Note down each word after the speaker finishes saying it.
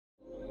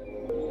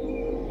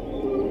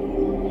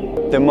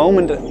The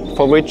moment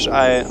for which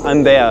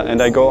I'm there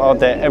and I go out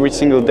there every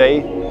single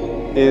day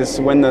is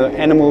when the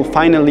animal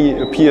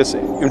finally appears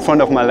in front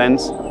of my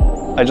lens.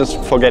 I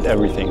just forget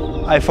everything.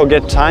 I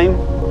forget time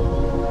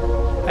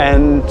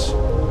and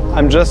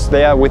I'm just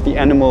there with the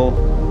animal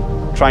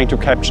trying to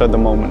capture the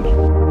moment.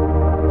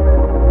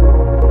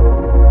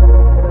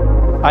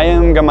 I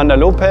am Gamander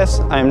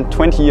López, I'm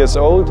 20 years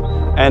old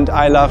and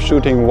I love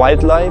shooting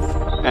wildlife,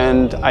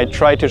 and I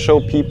try to show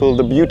people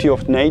the beauty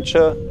of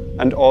nature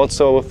and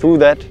also through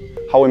that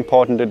how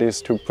important it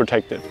is to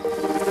protect it.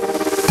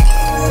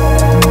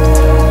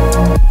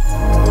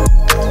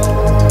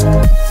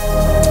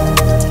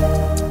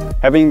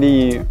 Having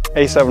the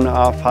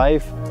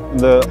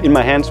A7R5 in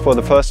my hands for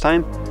the first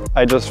time,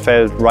 I just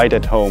felt right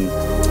at home.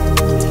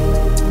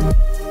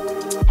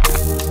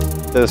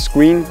 The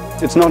screen,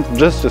 it's not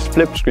just a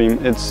flip screen,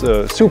 it's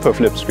a super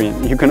flip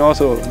screen. You can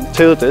also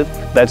tilt it.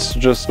 That's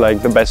just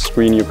like the best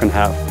screen you can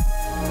have.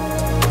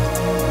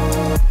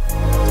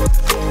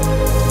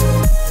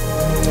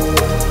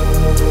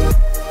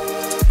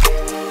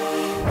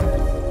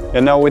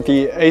 And now with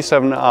the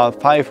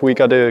A7R5 we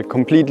got a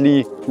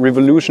completely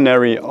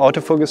revolutionary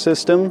autofocus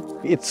system.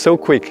 It's so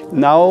quick.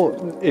 Now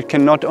it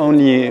can not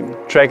only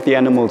track the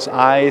animal's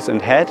eyes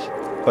and head,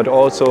 but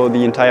also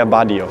the entire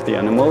body of the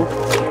animal.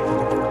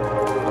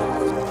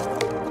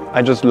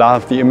 I just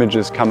love the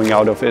images coming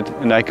out of it,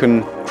 and I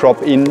can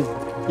crop in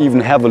even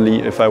heavily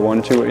if I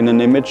want to in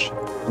an image.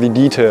 The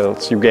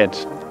details you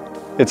get,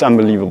 it's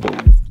unbelievable.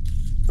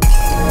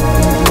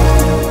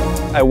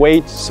 I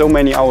wait so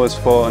many hours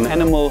for an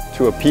animal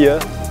to appear,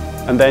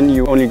 and then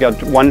you only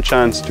got one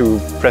chance to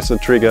press the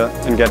trigger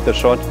and get the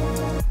shot.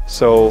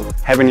 So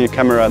having a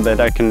camera that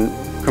I can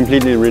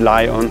completely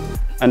rely on,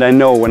 and I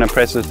know when I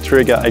press the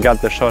trigger I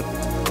got the shot,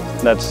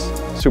 that's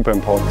super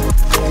important.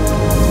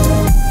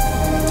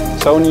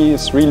 Sony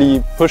is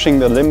really pushing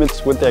the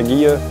limits with their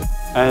gear,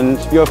 and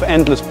you have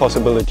endless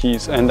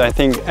possibilities, and I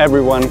think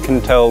everyone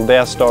can tell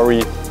their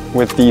story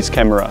with these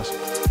cameras.